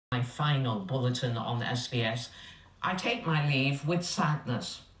My final bulletin on SBS, I take my leave with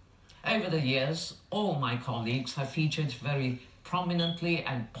sadness. Over the years, all my colleagues have featured very prominently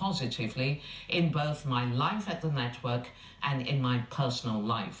and positively in both my life at the network and in my personal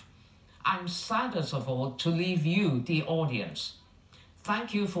life. I'm saddest of all to leave you, the audience.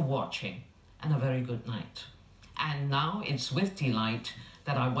 Thank you for watching, and a very good night. And now it's with delight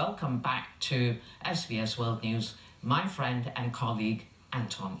that I welcome back to SBS World News my friend and colleague,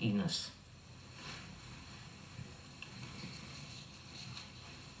 Anton Enos.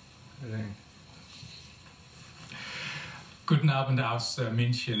 Guten Abend aus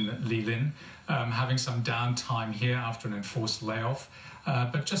München, Lilin. Having some downtime here after an enforced layoff,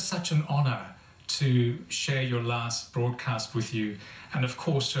 but just such an honour to share your last broadcast with you, and of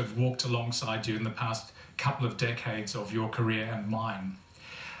course to have walked alongside you in the past couple of decades of your career and mine.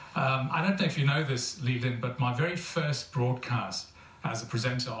 I don't know if you know this, Lilin, but my very first broadcast as a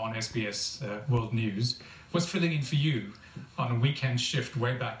presenter on SBS World News was filling in for you on a weekend shift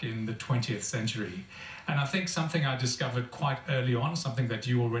way back in the 20th century. And I think something I discovered quite early on, something that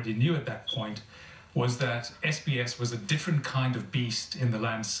you already knew at that point, was that SBS was a different kind of beast in the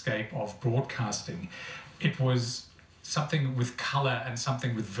landscape of broadcasting. It was something with colour and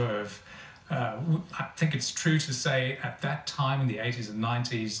something with verve. I think it's true to say at that time in the 80s and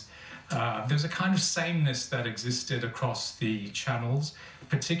 90s, there was a kind of sameness that existed across the channels,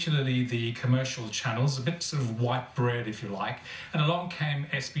 particularly the commercial channels, a bit sort of white bread, if you like. And along came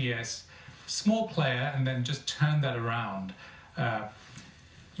SBS, small player, and then just turned that around.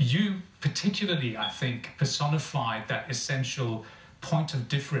 You particularly, I think, personified that essential point of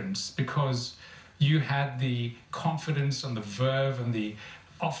difference because you had the confidence and the verve and the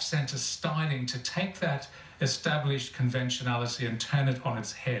off-centre styling to take that established conventionality and turn it on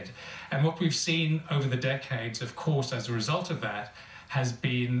its head. And what we've seen over the decades, of course, as a result of that, has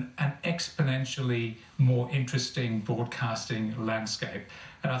been an exponentially more interesting broadcasting landscape.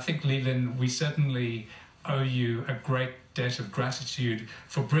 And I think, Leland, we certainly owe you a great debt of gratitude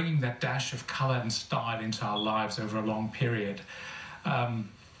for bringing that dash of colour and style into our lives over a long period.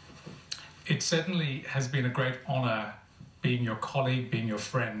 It certainly has been a great honour being your colleague, being your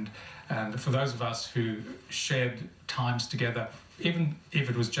friend, and for those of us who shared times together, even if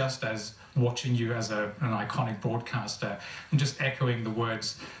it was just as watching you as an iconic broadcaster, and just echoing the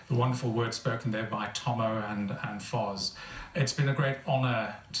words, the wonderful words spoken there by Tomo and Foz. It's been a great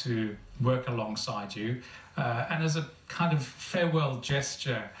honour to work alongside you, and as a kind of farewell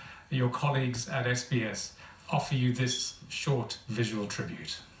gesture, your colleagues at SBS offer you this short visual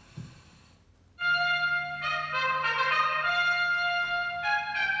tribute.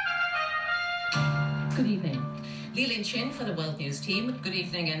 Good evening. Lilin Chin for the World News team. Good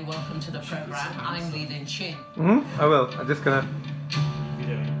evening and welcome to the programme. I'm Lilin Chin. I will. I'm just gonna...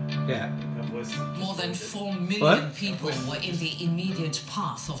 Yeah. More than 4 million people were in the immediate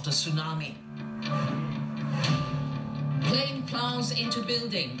path of the tsunami. Plane plows into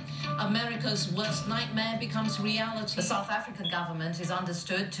building. America's worst nightmare becomes reality. The South African government is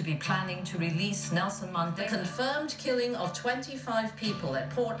understood to be planning to release Nelson Mandela. The confirmed killing of 25 people at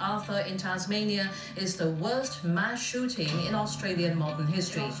Port Arthur in Tasmania is the worst mass shooting in Australian modern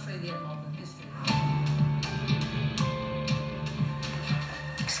history.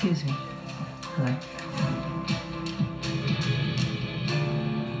 Excuse me. Hello.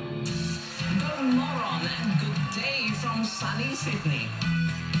 Good morning and good day from sunny Sydney.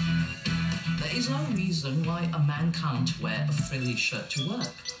 There is no reason why a man can't wear a frilly shirt to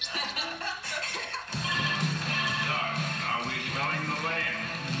work. So, are we smelling the land?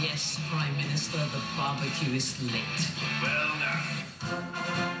 Yes, Prime Minister, the barbecue is lit. Well done.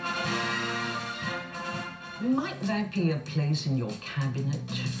 Might there be a place in your cabinet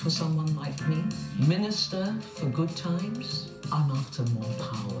for someone like me? Minister for good times? I'm after more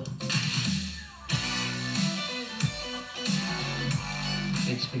power.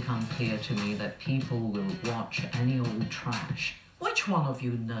 It's become clear to me that people will watch any old trash. Which one of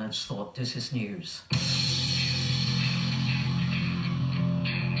you nerds thought this is news?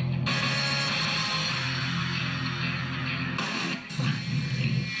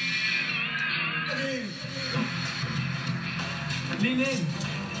 Lilin!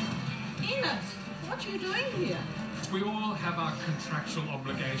 Enos, what are you doing here? We all have our contractual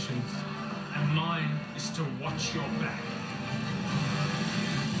obligations, and mine is to watch your back.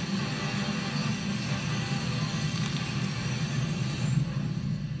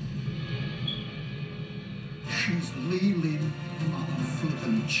 She's Lilin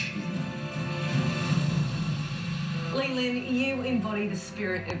motherfucking Chin. Leland, you embody the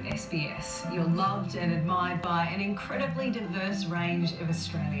spirit of SBS. You're loved and admired by an incredibly diverse range of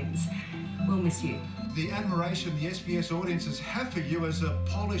Australians. We'll miss you. The admiration the SBS audiences have for you as a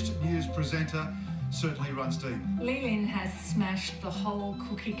polished news presenter certainly runs deep. Leland has smashed the whole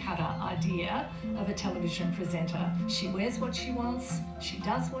cookie-cutter idea of a television presenter. She wears what she wants, she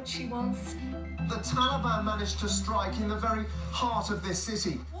does what she wants. The Taliban managed to strike in the very heart of this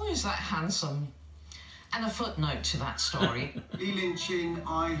city. Oh, is that handsome? And a footnote to that story. Leland Chin,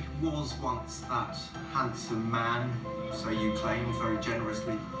 I was once that handsome man, so you claim very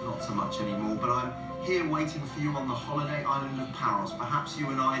generously, not so much anymore, but I'm here waiting for you on the holiday island of Paros. Perhaps you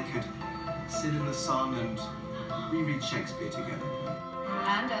and I could sit in the sun and reread Shakespeare together.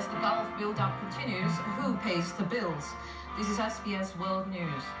 And as the Gulf build-up continues, who pays the bills? This is SBS World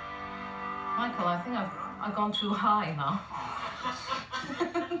News. Michael, I think I've gone too high now.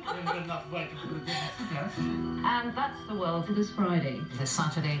 And that's the world for this Friday. This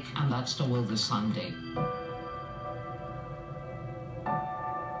Saturday, and that's the world this Sunday.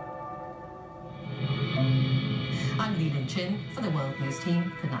 I'm Leland Chin for the World News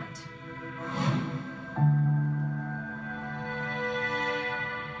team. Good night.